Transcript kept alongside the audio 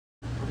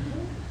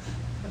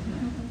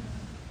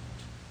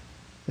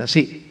Now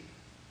see,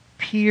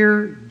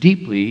 peer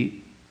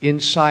deeply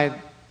inside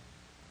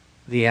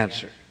the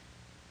answer.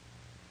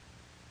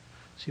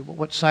 See,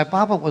 what Sai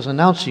Baba was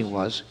announcing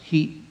was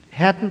he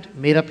hadn't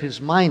made up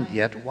his mind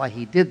yet why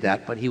he did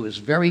that, but he was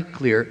very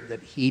clear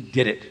that he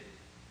did it.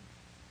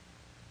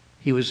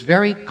 He was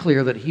very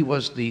clear that he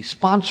was the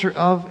sponsor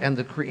of and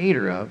the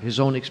creator of his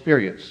own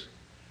experience.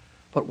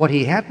 But what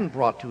he hadn't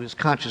brought to his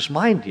conscious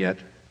mind yet,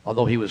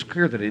 although he was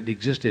clear that it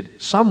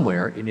existed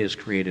somewhere in his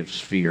creative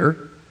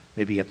sphere,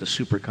 maybe at the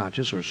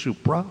superconscious or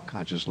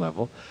supra-conscious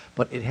level,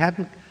 but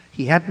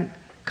he hadn't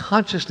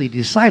consciously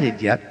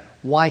decided yet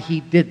why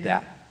he did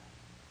that.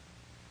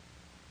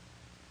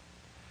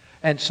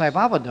 And Sai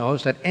Baba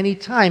knows that any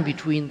time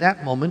between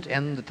that moment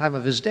and the time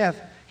of his death,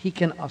 he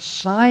can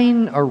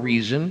assign a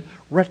reason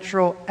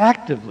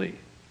retroactively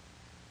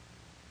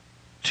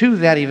to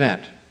that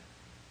event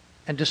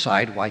and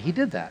decide why he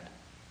did that.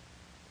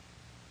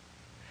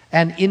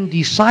 And in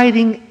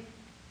deciding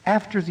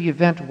after the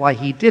event why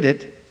he did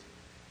it,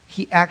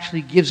 he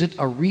actually gives it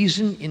a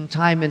reason in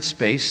time and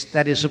space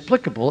that is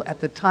applicable at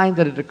the time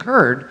that it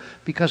occurred,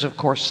 because, of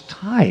course,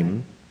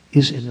 time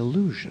is an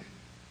illusion.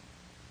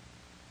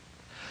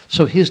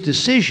 So his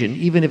decision,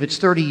 even if it's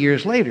 30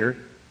 years later,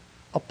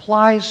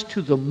 applies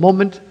to the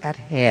moment at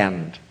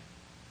hand,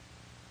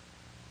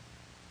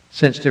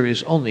 since there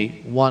is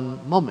only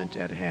one moment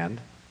at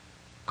hand,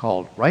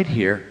 called right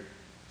here,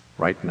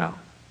 right now.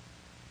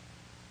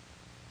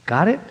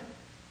 Got it?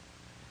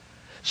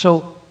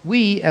 So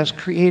we, as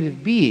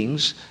creative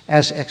beings,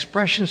 as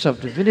expressions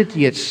of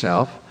divinity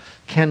itself,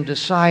 can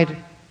decide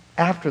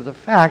after the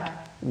fact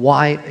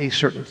why a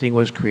certain thing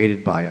was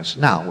created by us.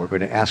 Now, we're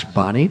going to ask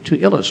Bonnie to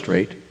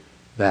illustrate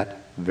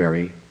that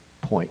very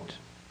point.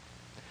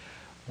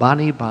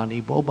 Bonnie,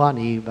 Bonnie, Bo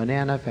Bonnie,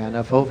 banana,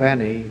 fana, fo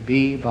fanny,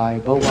 be by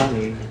Bo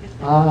Bonnie,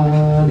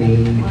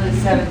 Bonnie. One of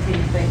the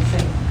 17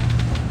 things.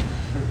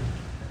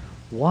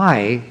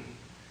 Why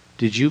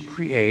did you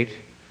create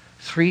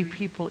 3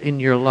 people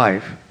in your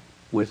life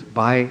with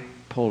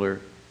bipolar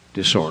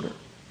disorder?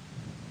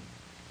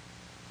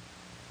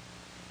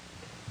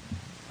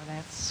 Well,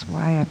 that's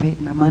why I paid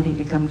my money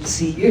to come to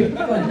see you.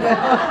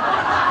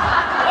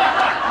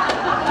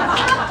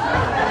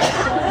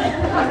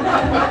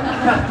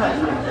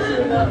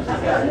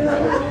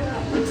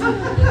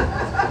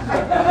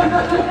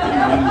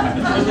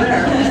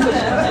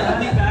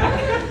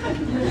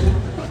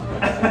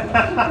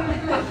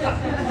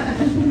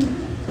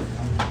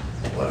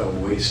 What a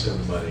waste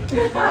of money.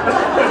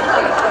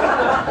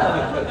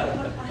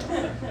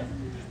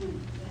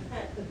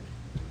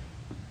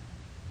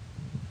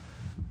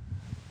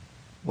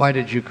 Why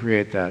did you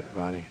create that,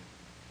 Bonnie?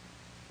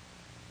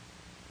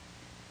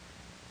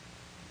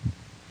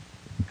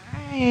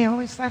 I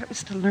always thought it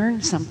was to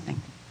learn something.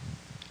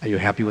 Are you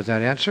happy with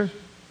that answer?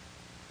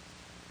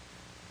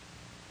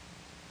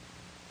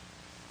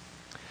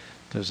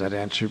 Does that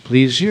answer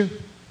please you?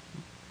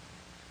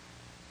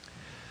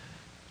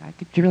 I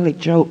could really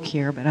joke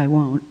here, but I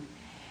won't.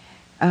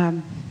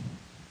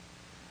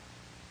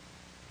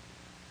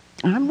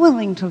 I'm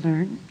willing to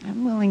learn.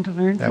 I'm willing to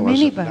learn from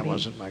anybody. That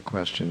wasn't my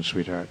question,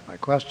 sweetheart. My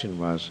question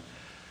was,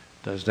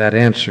 does that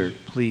answer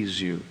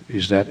please you?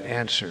 Is that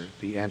answer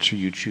the answer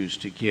you choose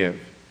to give?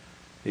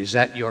 Is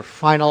that your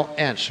final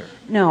answer?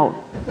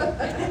 No.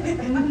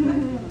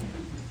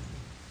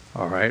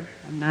 All right.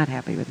 I'm not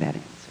happy with that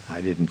answer. I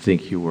didn't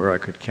think you were. I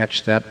could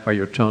catch that by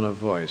your tone of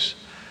voice,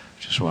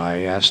 which is why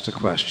I asked the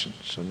question.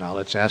 So now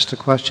let's ask the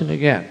question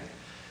again.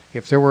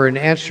 If there were an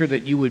answer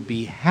that you would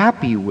be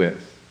happy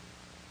with,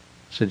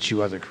 since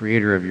you are the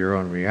creator of your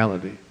own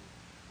reality,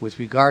 with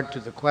regard to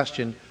the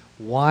question,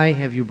 why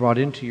have you brought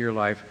into your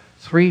life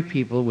 3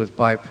 people with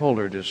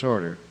bipolar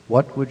disorder,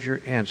 what would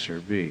your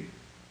answer be?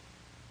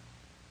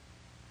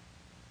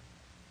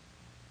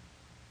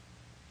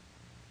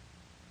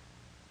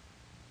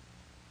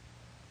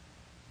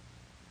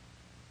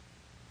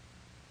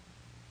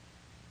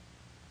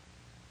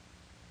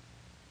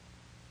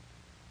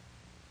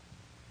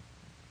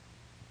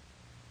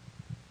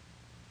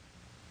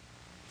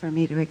 For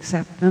me to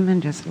accept them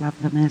and just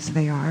love them as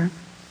they are.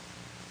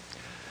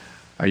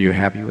 Are you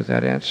happy with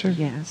that answer?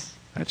 Yes.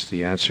 That's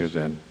the answer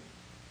then.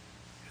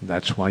 And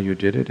that's why you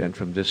did it, and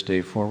from this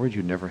day forward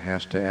you never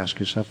have to ask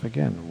yourself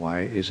again,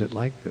 why is it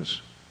like this?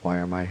 Why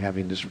am I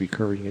having this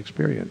recurring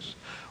experience?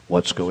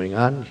 What's going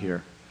on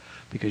here?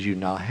 Because you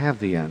now have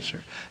the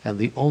answer. And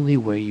the only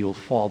way you'll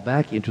fall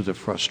back into the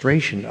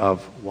frustration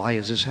of, why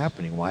is this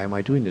happening? Why am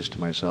I doing this to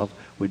myself?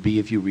 Would be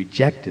if you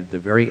rejected the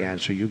very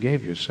answer you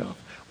gave yourself,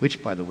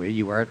 which, by the way,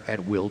 you are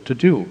at will to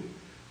do.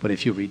 But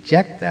if you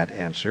reject that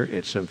answer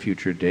at some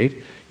future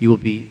date, you will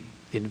be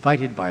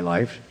invited by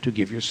life to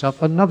give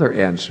yourself another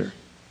answer.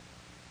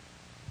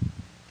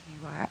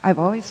 I've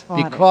always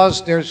thought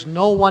because there's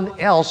no one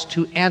else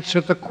to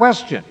answer the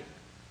question.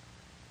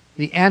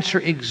 The answer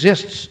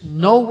exists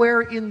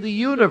nowhere in the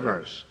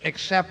universe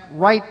except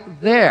right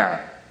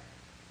there.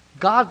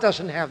 God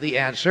doesn't have the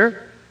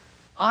answer.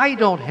 I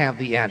don't have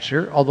the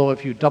answer, although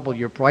if you double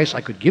your price,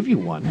 I could give you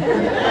one.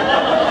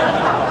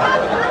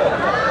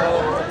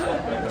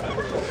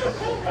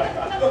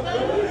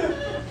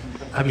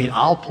 I mean,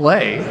 I'll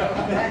play.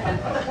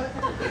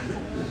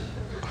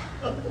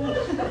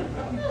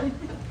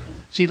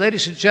 See,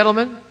 ladies and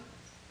gentlemen,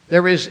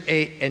 there is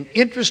an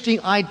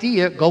interesting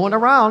idea going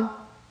around.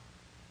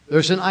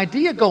 There's an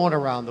idea going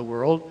around the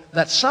world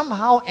that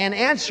somehow an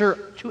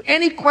answer to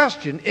any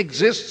question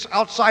exists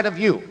outside of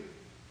you.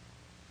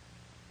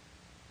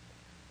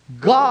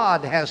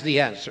 God has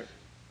the answer.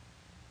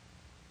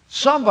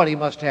 Somebody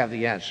must have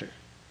the answer.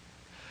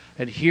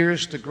 And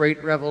here's the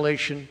great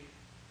revelation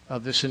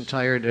of this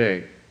entire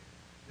day.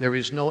 There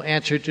is no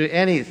answer to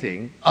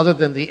anything other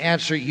than the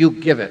answer you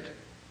give it.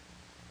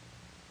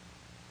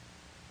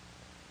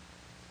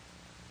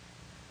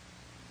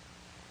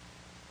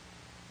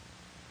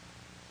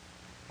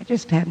 I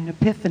just had an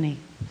epiphany.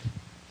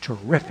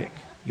 Terrific.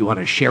 You want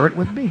to share it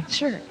with me?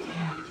 Sure.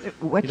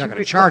 You're not going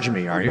to charge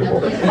me, are you?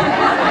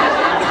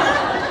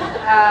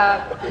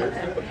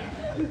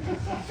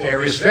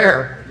 Fair is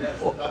fair.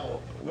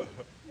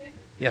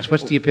 Yes,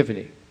 what's the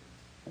epiphany?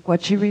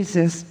 What you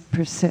resist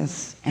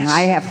persists. And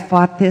I have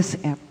fought this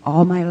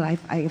all my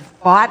life. I have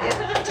fought it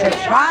to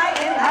try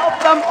and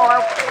help them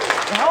or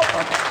help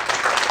them.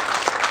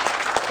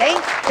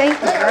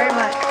 Thank you very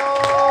much.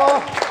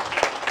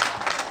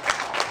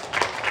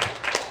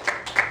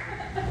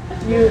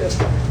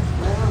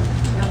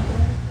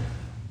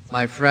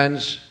 My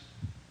friends,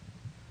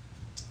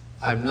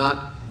 I'm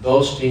not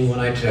boasting when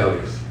I tell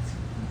you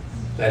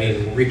that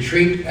in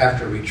retreat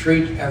after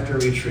retreat after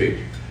retreat,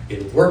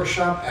 in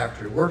workshop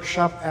after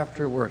workshop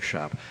after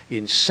workshop,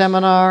 in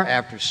seminar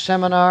after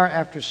seminar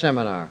after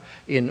seminar,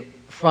 in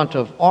front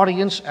of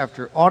audience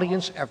after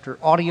audience after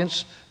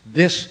audience,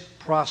 this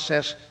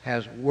process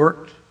has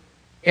worked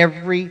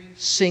every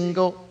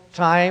single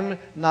time,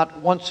 not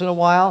once in a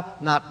while,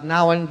 not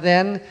now and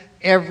then,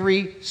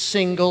 every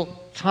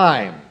single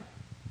time.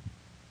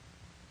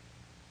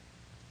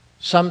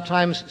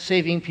 Sometimes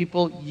saving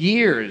people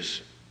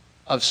years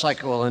of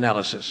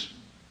psychoanalysis.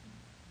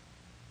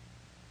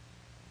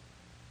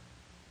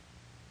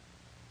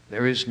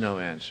 There is no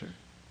answer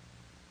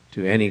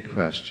to any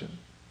question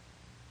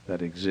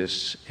that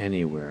exists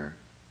anywhere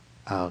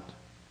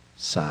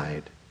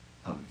outside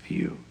of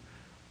you.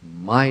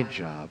 My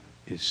job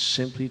is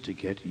simply to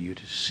get you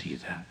to see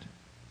that.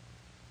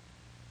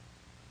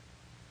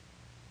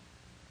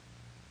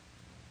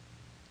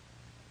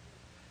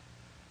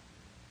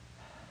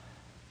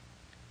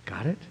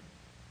 Got it?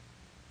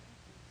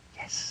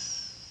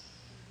 Yes.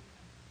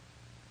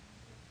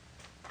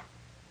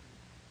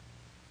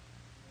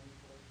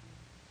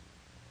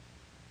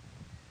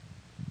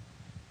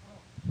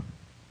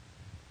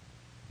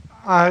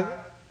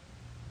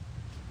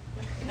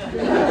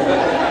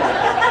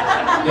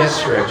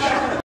 Yes, Rich.